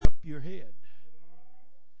your head,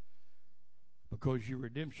 because your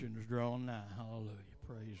redemption is drawing nigh. Hallelujah.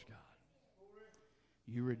 Praise God.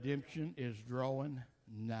 Your redemption is drawing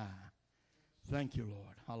nigh. Thank you,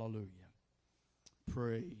 Lord. Hallelujah.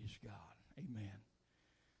 Praise God. Amen.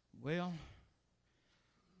 Well,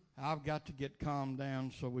 I've got to get calmed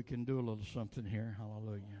down so we can do a little something here.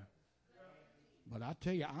 Hallelujah. But I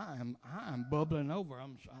tell you, I am bubbling over.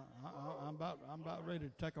 I'm about ready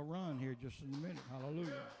to take a run here just in a minute.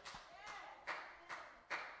 Hallelujah.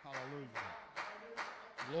 Hallelujah.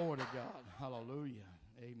 Glory to God. Hallelujah.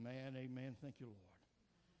 Amen. Amen. Thank you, Lord.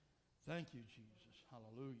 Thank you, Jesus.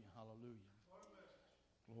 Hallelujah. Hallelujah.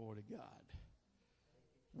 Glory to God.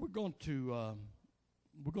 We're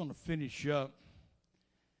going to finish up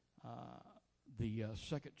the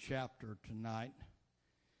second chapter tonight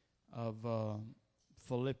of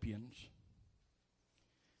Philippians.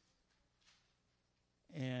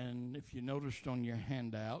 And if you noticed on your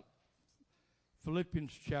handout,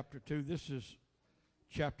 Philippians chapter 2, this is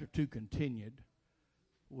chapter 2 continued.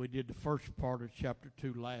 We did the first part of chapter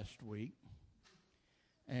 2 last week.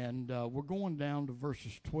 And we're going down to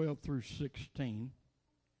verses 12 through 16.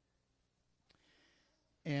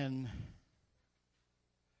 And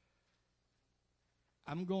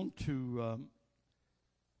I'm going to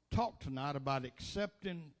talk tonight about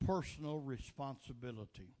accepting personal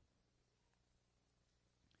responsibility.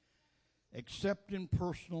 Accepting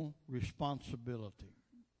personal responsibility.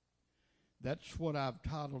 That's what I've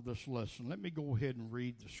titled this lesson. Let me go ahead and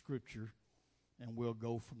read the scripture, and we'll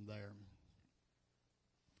go from there.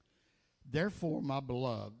 Therefore, my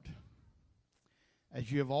beloved,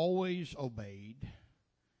 as you have always obeyed,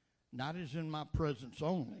 not as in my presence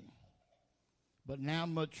only, but now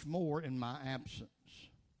much more in my absence,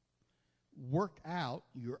 work out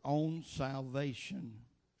your own salvation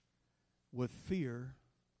with fear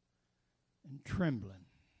and trembling.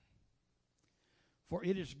 For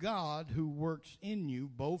it is God who works in you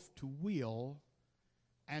both to will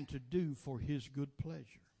and to do for his good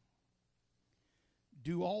pleasure.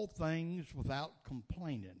 Do all things without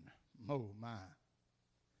complaining,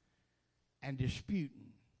 and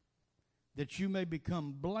disputing, that you may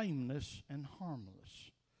become blameless and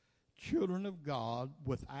harmless, children of God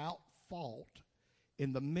without fault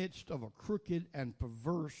in the midst of a crooked and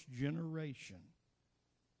perverse generation,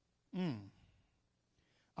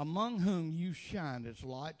 among whom you shine as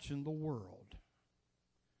lights in the world,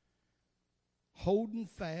 holding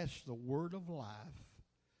fast the word of life,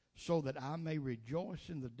 so that I may rejoice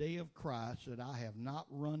in the day of Christ, that I have not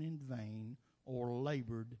run in vain or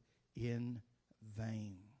labored in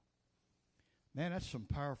vain. Man, that's some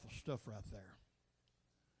powerful stuff right there.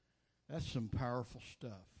 That's some powerful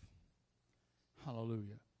stuff.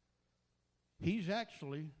 Hallelujah. He's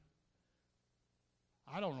actually,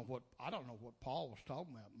 I don't know what Paul was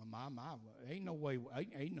talking about. Ain't no way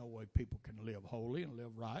people can live holy and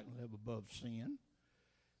live right and live above sin.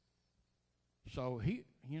 So he,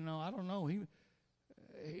 I don't know. He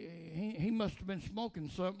must have been smoking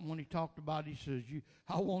something when he talked about. He says,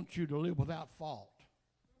 I want you to live without fault.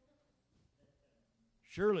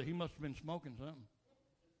 Surely he must have been smoking something.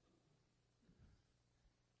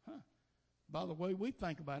 By the way, we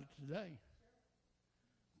think about it today.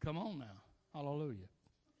 Come on now. Hallelujah.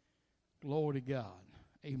 Glory to God.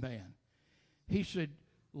 Amen. He said,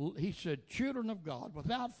 children of God,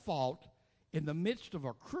 without fault, in the midst of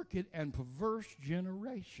a crooked and perverse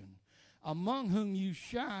generation, among whom you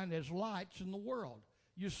shine as lights in the world.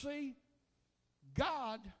 You see,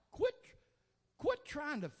 God, quit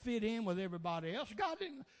trying to fit in with everybody else. God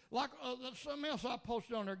didn't, like something else I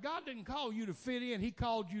posted on there, God didn't call you to fit in. He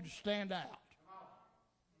called you to stand out.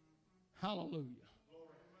 Hallelujah.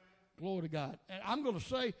 Glory to God. And I'm going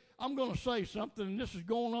to say something, and this is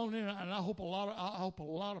going on in, and I hope a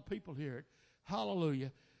lot of people hear it.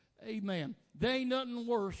 Hallelujah. Amen. There ain't nothing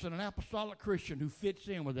worse than an apostolic Christian who fits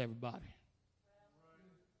in with everybody.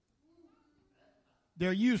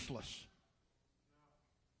 They're useless.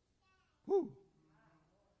 Woo.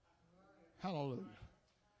 Hallelujah.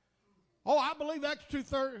 Oh, I believe Acts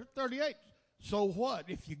 2:38. So what?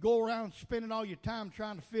 If you go around spending all your time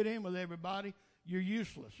trying to fit in with everybody, you're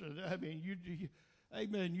useless. I mean,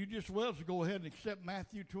 amen. You just well to go ahead and accept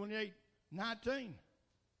Matthew 28:19.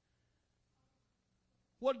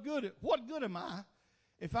 What good am I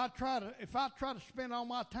if I try to spend all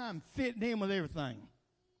my time fitting in with everything?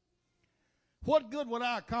 What good would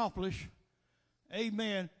I accomplish,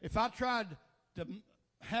 amen, if I tried to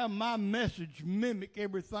have my message mimic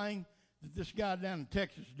everything that this guy down in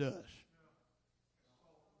Texas does?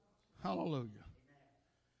 Hallelujah.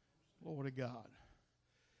 Glory to God.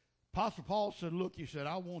 Apostle Paul said, look, he said,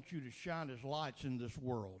 I want you to shine as lights in this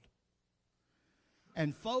world.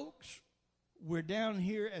 And folks, we're down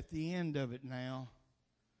here at the end of it now.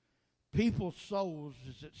 People's souls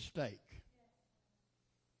is at stake.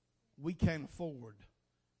 We can't afford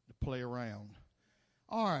to play around.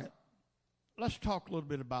 All right, let's talk a little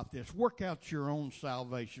bit about this. Work out your own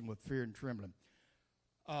salvation with fear and trembling.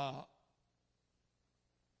 I've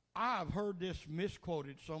heard this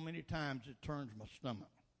misquoted so many times it turns my stomach.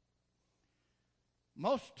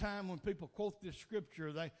 Most of the time when people quote this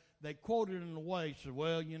scripture, they quote it in a way, say,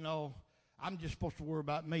 well, you know, I'm just supposed to worry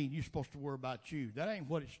about me and you're supposed to worry about you. That ain't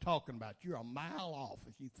what it's talking about. You're a mile off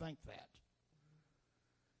if you think that.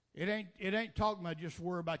 It ain't talking about just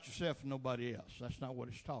worry about yourself and nobody else. That's not what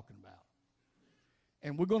it's talking about.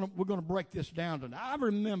 And we're gonna break this down tonight. I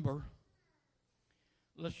remember,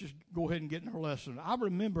 let's just go ahead and get in our lesson. I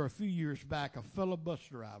remember a few years back a fellow bus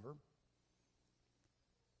driver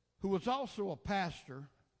who was also a pastor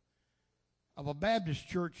of a Baptist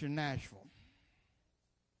church in Nashville.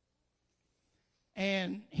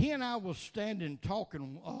 And he and I was standing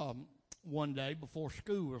talking one day before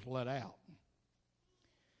school was let out.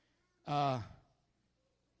 I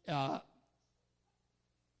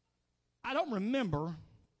don't remember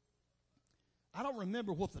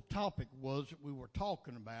what the topic was that we were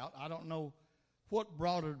talking about. I don't know what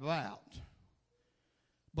brought it about.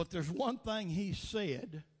 But there's one thing he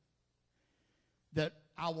said that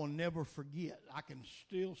I will never forget. I can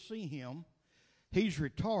still see him. He's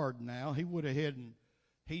retired now. He went ahead and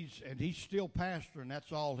he's still pastoring.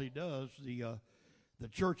 That's all he does. The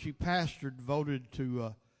church he pastored voted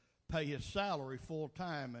to pay his salary full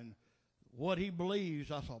time, and what he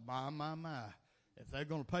believes, I thought, my. If they're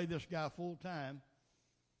going to pay this guy full time,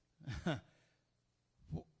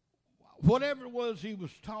 whatever it was he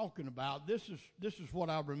was talking about, this is what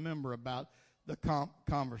I remember about the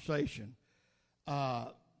conversation.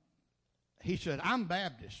 He said, I'm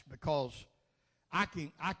Baptist because I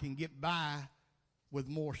can get by with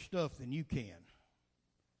more stuff than you can.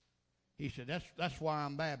 He said, that's why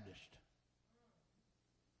I'm Baptist.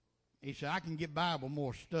 He said, I can get by with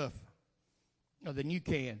more stuff than you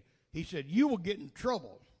can. He said, you will get in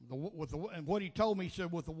trouble. And what he told me, he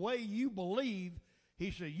said, with the way you believe, he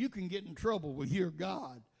said, you can get in trouble with your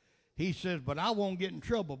God. He says, but I won't get in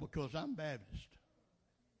trouble because I'm Baptist.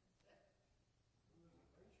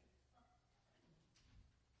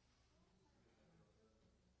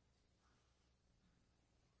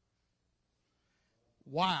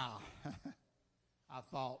 Wow. I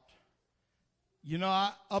thought, you know,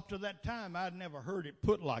 up to that time, I'd never heard it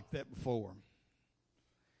put like that before.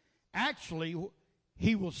 Actually,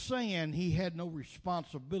 he was saying he had no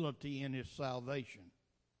responsibility in his salvation.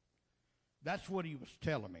 That's what he was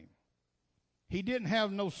telling me. He didn't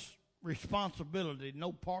have no responsibility,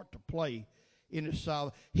 no part to play in his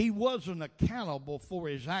salvation. He wasn't accountable for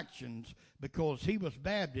his actions because he was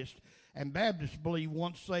Baptist, and Baptists believe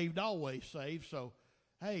once saved, always saved. So,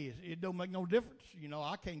 hey, it don't make no difference. You know,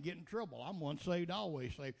 I can't get in trouble. I'm once saved,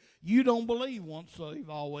 always saved. You don't believe once saved,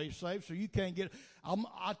 always saved, so you can't get.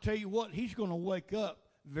 I tell you what, he's going to wake up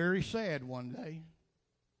very sad one day.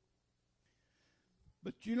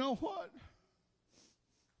 But you know what?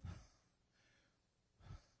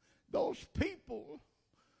 Those people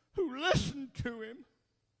who listened to him,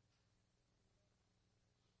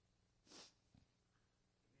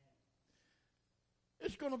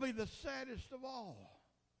 it's going to be the saddest of all.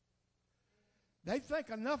 They think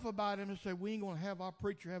enough about him and say, we ain't going to have our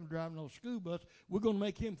preacher having driving no school bus. We're going to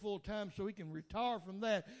make him full time so he can retire from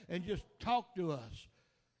that and just talk to us.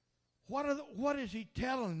 What is he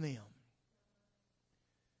telling them?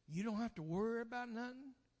 You don't have to worry about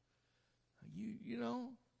nothing. You know,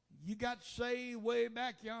 you got saved way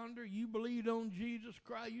back yonder. You believed on Jesus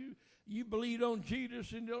Christ. You believed on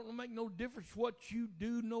Jesus, and it don't make no difference what you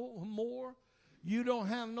do no more. You don't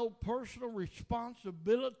have no personal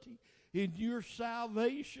responsibility in your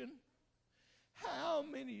salvation. How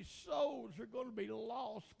many souls are going to be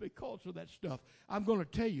lost because of that stuff? I'm going to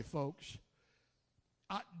tell you, folks,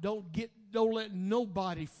 don't let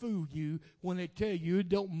nobody fool you when they tell you it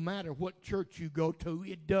don't matter what church you go to.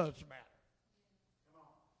 It does matter.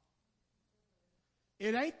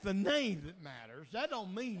 It ain't the name that matters. That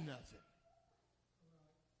don't mean nothing.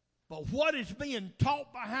 But what is being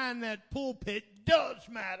taught behind that pulpit does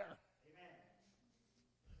matter.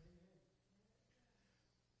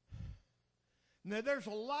 Now, there's a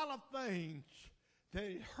lot of things that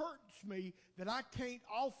it hurts me that I can't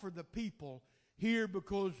offer the people here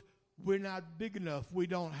because we're not big enough. We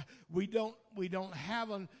don't have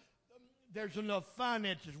there's enough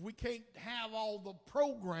finances. We can't have all the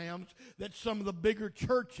programs that some of the bigger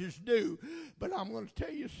churches do. But I'm going to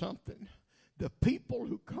tell you something. The people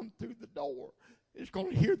who come through the door is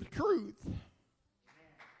going to hear the truth.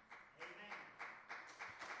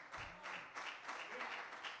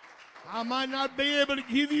 I might not be able to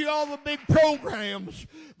give you all the big programs,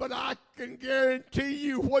 but I can guarantee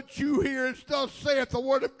you what you hear is thus saith the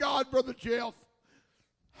Word of God, Brother Jeff.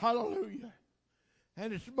 Hallelujah.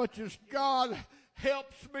 And as much as God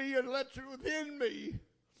helps me and lets it within me,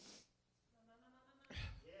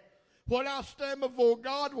 when I stand before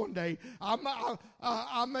God one day,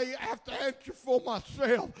 I may have to answer for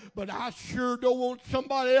myself, but I sure don't want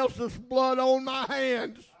somebody else's blood on my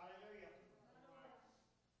hands.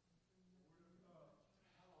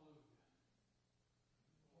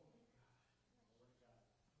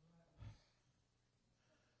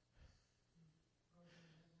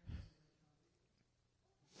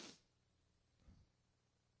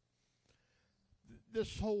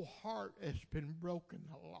 This whole heart has been broken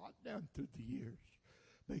a lot down through the years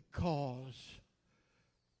because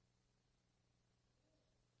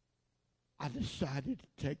I decided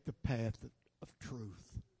to take the path of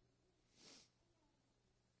truth.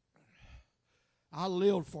 I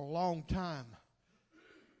lived for a long time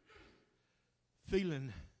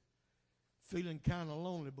feeling kind of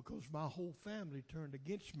lonely because my whole family turned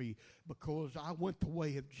against me because I went the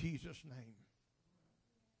way of Jesus' name.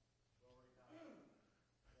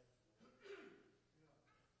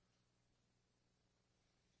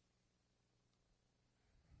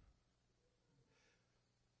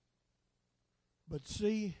 But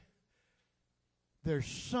see, there's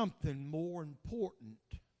something more important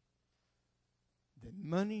than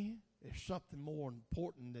money. There's something more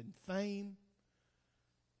important than fame.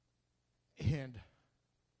 And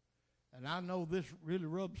I know this really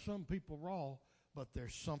rubs some people raw, but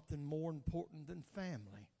there's something more important than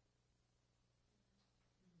family.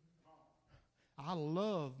 I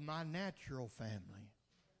love my natural family.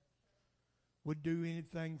 Would do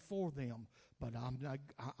anything for them, but I'm not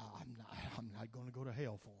going to go to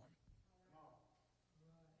hell for them.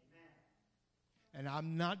 And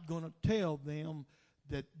I'm not going to tell them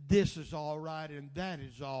that this is all right and that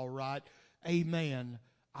is all right. Amen.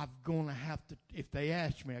 I'm going to have to, if they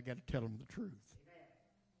ask me, I got to tell them the truth.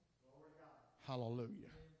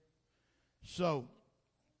 Hallelujah. So,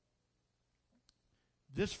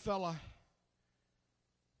 this fella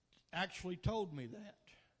actually told me that.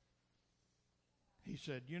 He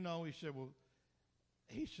said, well,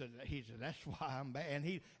 he said, that's why I'm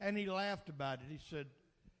bad. And he laughed about it.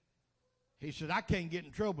 He said, I can't get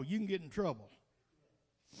in trouble. You can get in trouble.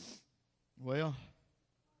 Well,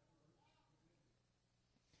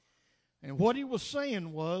 and what he was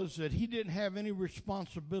saying was that he didn't have any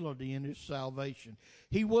responsibility in his salvation.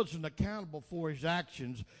 He wasn't accountable for his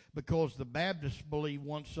actions because the Baptists believe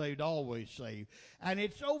once saved, always saved. And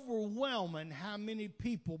it's overwhelming how many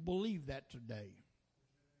people believe that today.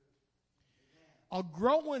 A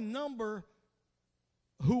growing number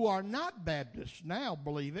who are not Baptists now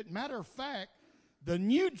believe it. Matter of fact, the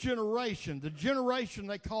new generation, the generation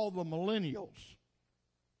they call the millennials.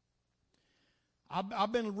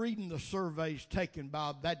 I've been reading the surveys taken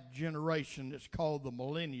by that generation that's called the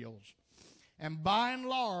millennials. And by and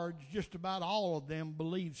large, just about all of them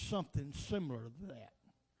believe something similar to that.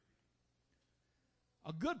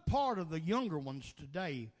 A good part of the younger ones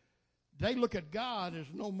today, they look at God as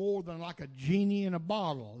no more than like a genie in a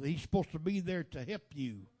bottle. He's supposed to be there to help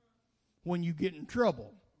you when you get in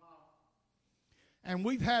trouble. And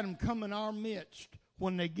we've had them come in our midst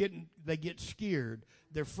when they get scared.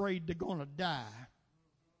 They're afraid they're going to die.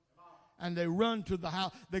 And they run to the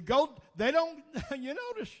house. They don't, you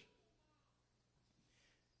notice,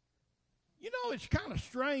 it's kind of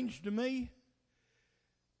strange to me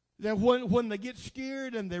that when they get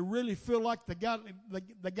scared and they really feel like they got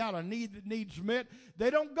a need that needs met,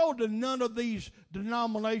 they don't go to none of these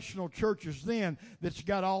denominational churches then that's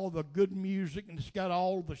got all the good music and it's got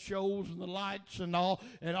all the shows and the lights and all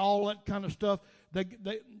that kind of stuff. They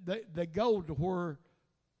go to where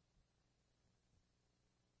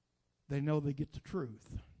they know they get the truth.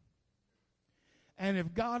 And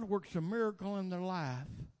if God works a miracle in their life,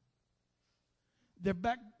 they're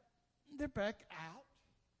back out.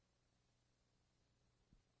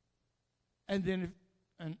 And then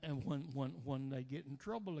when they get in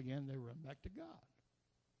trouble again, they run back to God.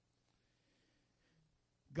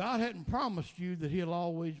 God hadn't promised you that he'll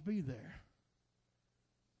always be there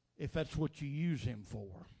if that's what you use him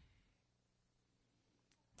for.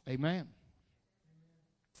 Amen.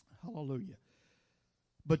 Hallelujah.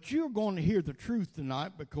 But you're going to hear the truth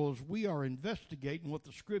tonight because we are investigating what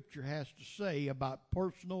the Scripture has to say about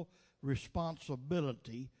personal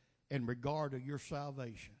responsibility in regard to your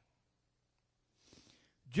salvation.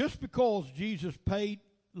 Just because Jesus paid,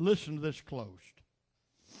 listen to this close.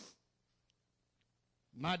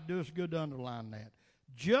 Might do us good to underline that.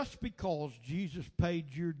 Just because Jesus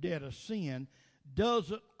paid your debt of sin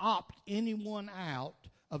doesn't opt anyone out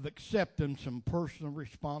of accepting some personal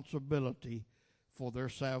responsibility for their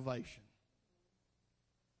salvation.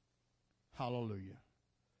 Hallelujah.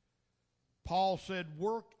 Paul said,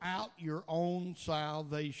 work out your own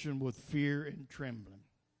salvation with fear and trembling.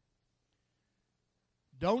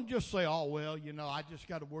 Don't just say, oh, well, I just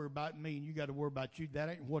got to worry about me and you got to worry about you. That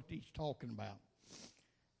ain't what he's talking about.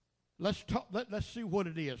 Let's see what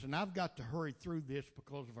it is. And I've got to hurry through this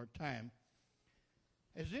because of our time.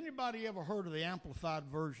 Has anybody ever heard of the Amplified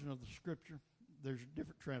version of the Scripture? There's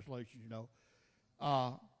different translations,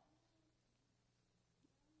 I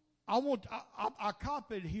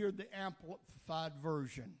copied here the Amplified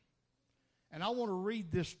version. And I want to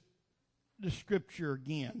read this Scripture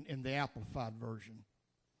again in the Amplified version.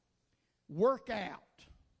 Work out.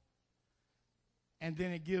 And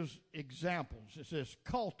then it gives examples. It says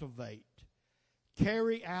cultivate,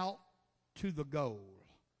 carry out to the goal,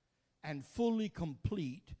 and fully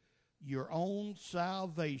complete your own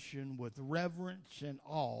salvation with reverence and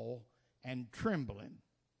awe and trembling,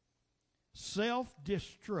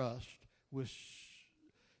 self-distrust with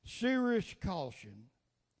serious caution,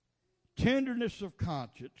 tenderness of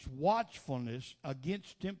conscience, watchfulness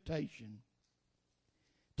against temptation,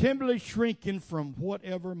 timidly shrinking from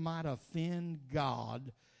whatever might offend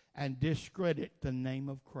God and discredit the name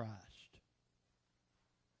of Christ.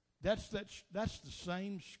 That's the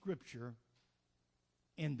same Scripture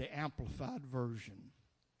in the Amplified version.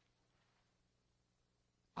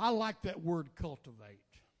 I like that word cultivate.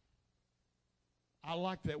 I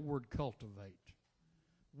like that word cultivate.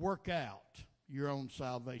 Work out your own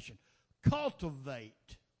salvation.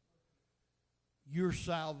 Cultivate your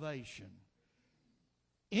salvation.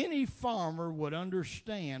 Any farmer would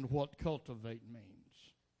understand what cultivate means.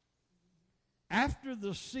 After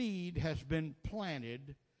the seed has been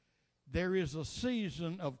planted, there is a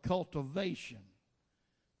season of cultivation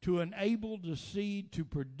to enable the seed to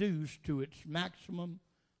produce to its maximum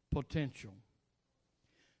potential.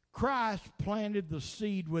 Christ planted the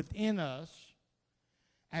seed within us,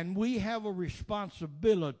 and we have a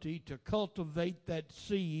responsibility to cultivate that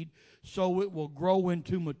seed so it will grow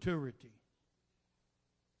into maturity.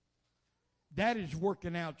 That is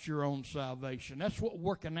working out your own salvation. That's what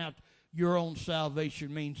working out your own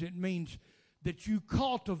salvation means. It means that you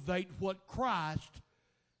cultivate what Christ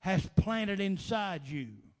has planted inside you.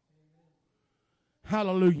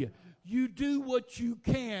 Hallelujah. You do what you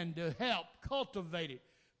can to help cultivate it.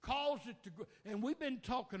 Cause it to grow. And we've been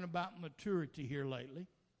talking about maturity here lately.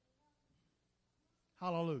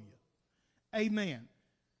 Hallelujah. Amen.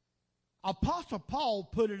 Apostle Paul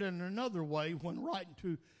put it in another way when writing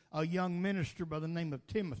to a young minister by the name of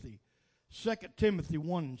Timothy. 2 Timothy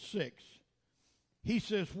 1:6. He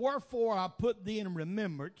says, wherefore I put thee in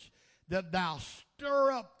remembrance that thou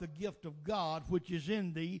stir up the gift of God which is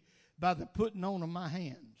in thee by the putting on of my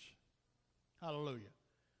hands. Hallelujah.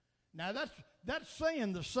 Now that's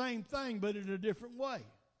saying the same thing but in a different way.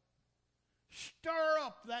 Stir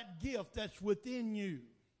up that gift that's within you.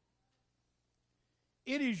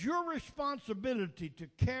 It is your responsibility to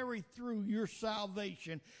carry through your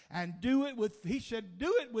salvation and do it with, he said,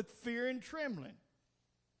 do it with fear and trembling.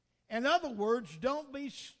 In other words, don't be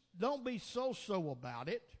so-so about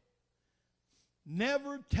it.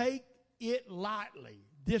 Never take it lightly,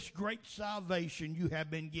 this great salvation you have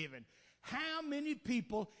been given. How many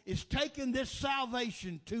people is taking this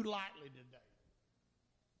salvation too lightly today?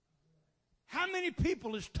 How many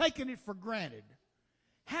people is taking it for granted?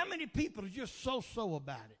 How many people are just so-so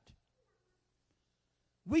about it?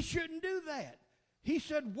 We shouldn't do that. He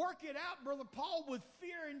said, work it out, Brother Paul, with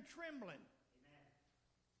fear and trembling.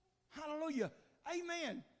 Amen. Hallelujah.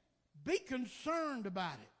 Amen. Be concerned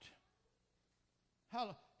about it.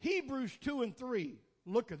 Hebrews 2:3.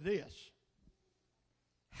 Look at this.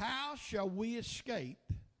 How shall we escape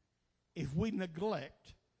if we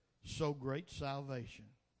neglect so great salvation,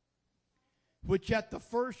 which at the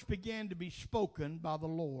first began to be spoken by the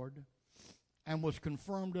Lord and was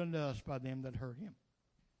confirmed unto us by them that heard him?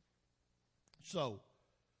 So,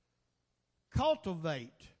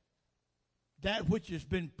 cultivate that which has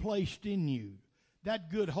been placed in you, that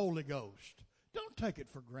good Holy Ghost. Don't take it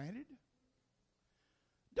for granted.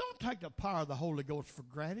 Don't take the power of the Holy Ghost for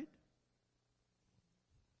granted.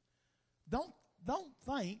 Don't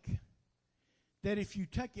think that if you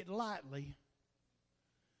take it lightly,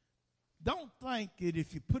 don't think that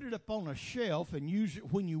if you put it up on a shelf and use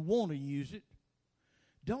it when you want to use it,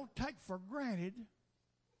 don't take for granted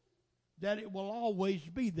that it will always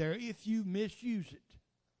be there if you misuse it.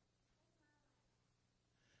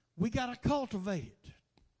 We got to cultivate it.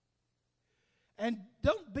 And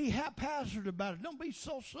don't be haphazard about it. Don't be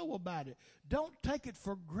so about it. Don't take it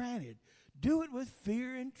for granted. Do it with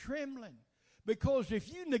fear and trembling. Because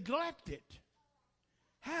if you neglect it,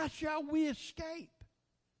 how shall we escape?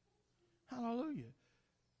 Hallelujah.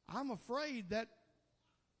 I'm afraid that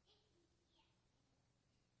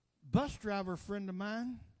bus driver friend of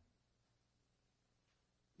mine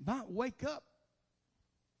might wake up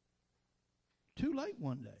too late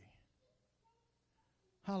one day.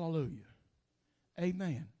 Hallelujah.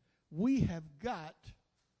 Amen. We've got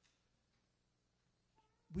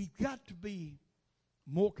to be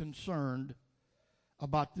more concerned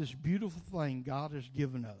about this beautiful thing God has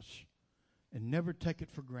given us and never take it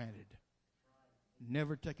for granted.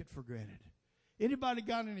 Never take it for granted. Anybody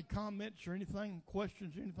got any comments or anything,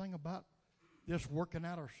 questions, anything about this working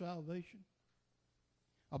out our salvation?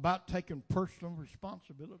 About taking personal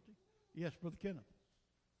responsibility? Yes, Brother Kenneth.